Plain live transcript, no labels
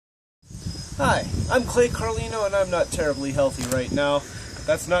Hi, I'm Carlino and I'm not terribly healthy right now. But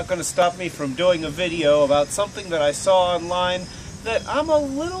that's not going to stop me from doing a video about something that I saw online that I'm a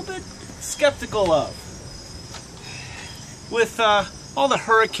little bit skeptical of. With all the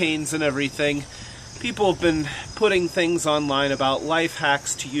hurricanes and everything, people have been putting things online about life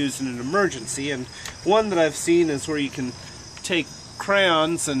hacks to use in an emergency, and one that I've seen is where you can take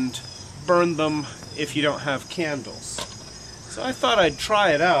crayons and burn them if you don't have candles. So I thought I'd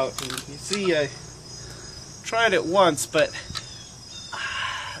try it out. And you see, I tried it once, but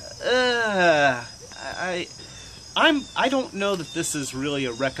I don't know that this is really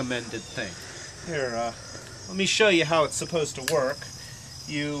a recommended thing. Here, let me show you how it's supposed to work.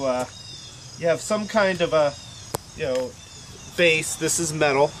 You have some kind of a, base. This is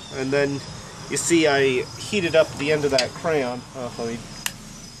metal, and then you see I heated up the end of that crayon. Oh, let me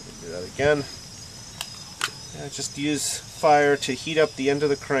do that again. Just use fire to heat up the end of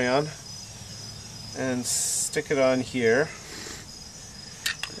the crayon and stick it on here.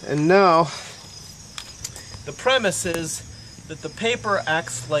 And now the premise is that the paper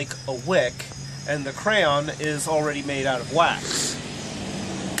acts like a wick and the crayon is already made out of wax.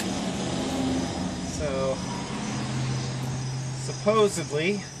 So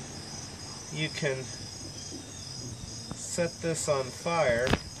supposedly you can set this on fire.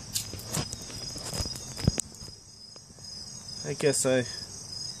 I guess I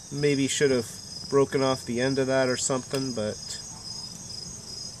maybe should have broken off the end of that or something, but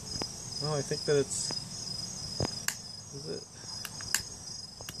oh, I think that it's... Is it?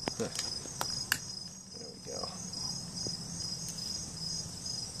 Huh. There we go.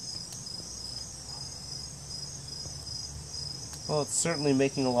 Well, it's certainly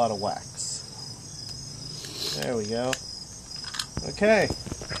making a lot of wax. There we go. Okay.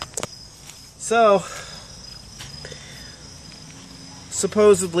 So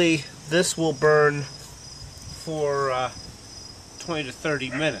supposedly this will burn for 20 to 30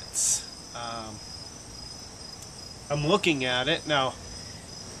 minutes. I'm looking at it now.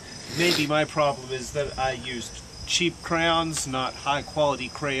 Maybe my problem is that I used cheap crayons, not high quality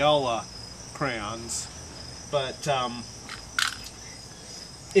Crayola crayons, but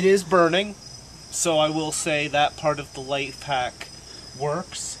it is burning, so I will say that part of the life hack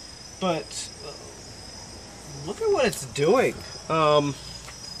works, but look at what it's doing.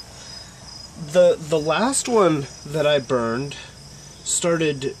 The last one that I burned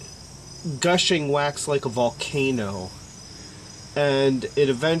started gushing wax like a volcano, and it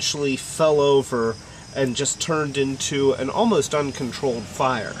eventually fell over and just turned into an almost uncontrolled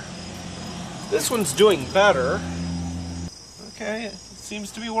fire. This one's doing better. Okay, it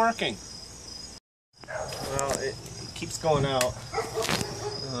seems to be working. Well, it keeps going out.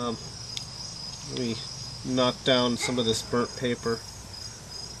 Let me knock down some of this burnt paper.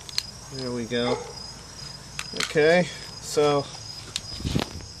 There we go. Okay, so,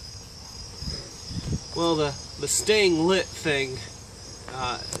 well, the staying lit thing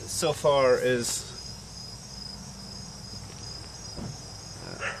so far is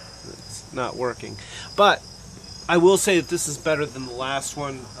it's not working. But I will say that this is better than the last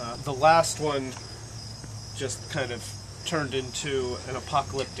one. The last one just kind of turned into an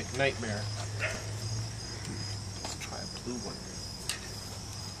apocalyptic nightmare. Let's try a blue one.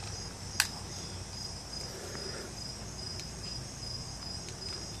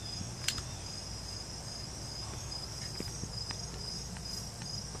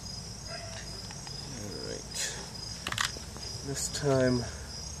 Alright. This time,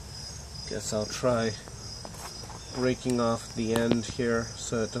 guess I'll try breaking off the end here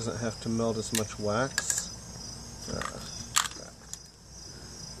so it doesn't have to melt as much wax.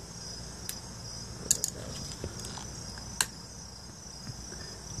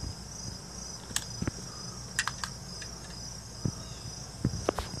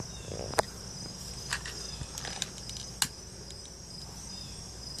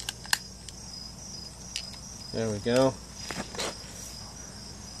 There we go.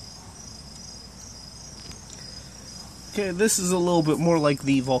 Okay, this is a little bit more like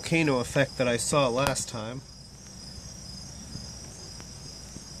the volcano effect that I saw last time.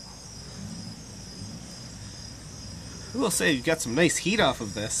 I will say you've got some nice heat off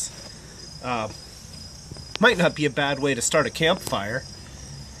of this. Might not be a bad way to start a campfire.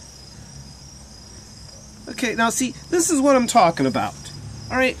 Okay, now see, this is what I'm talking about.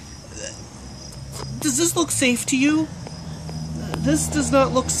 Alright, does this look safe to you? This does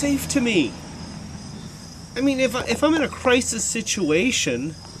not look safe to me. I mean, if I'm in a crisis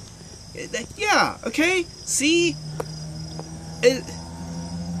situation, yeah, okay, see?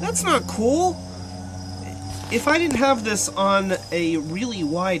 That's not cool. if I didn't have this on a really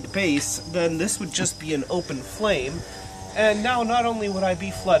wide base, then this would just be an open flame. And now not only would I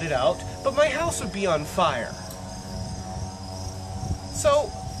be flooded out, but my house would be on fire.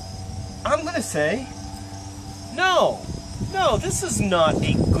 So, I'm gonna say, no, this is not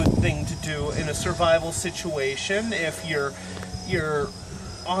a good thing to do in a survival situation. If you're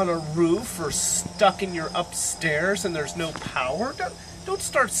on a roof or stuck in your upstairs and there's no power, don't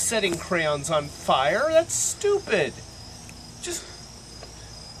start setting crayons on fire. That's stupid. Just,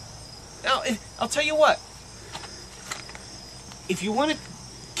 now, I'll tell you what. If you want to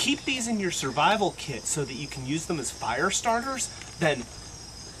keep these in your survival kit so that you can use them as fire starters, then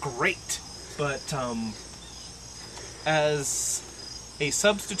great. But as a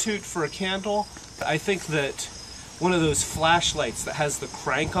substitute for a candle, I think that one of those flashlights that has the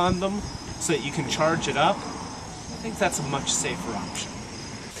crank on them so that you can charge it up, I think that's a much safer option.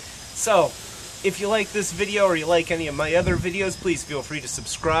 So, if you like this video or you like any of my other videos, please feel free to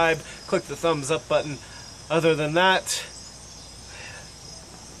subscribe, click the thumbs up button. Other than that,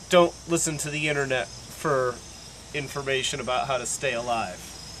 don't listen to the internet for information about how to stay alive.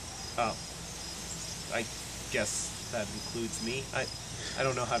 Oh, I guess that includes me. I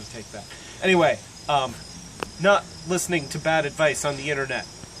don't know how to take that. Anyway, not listening to bad advice on the internet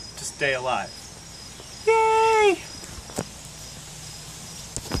to stay alive. Yay!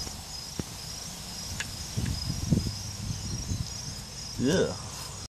 Ugh.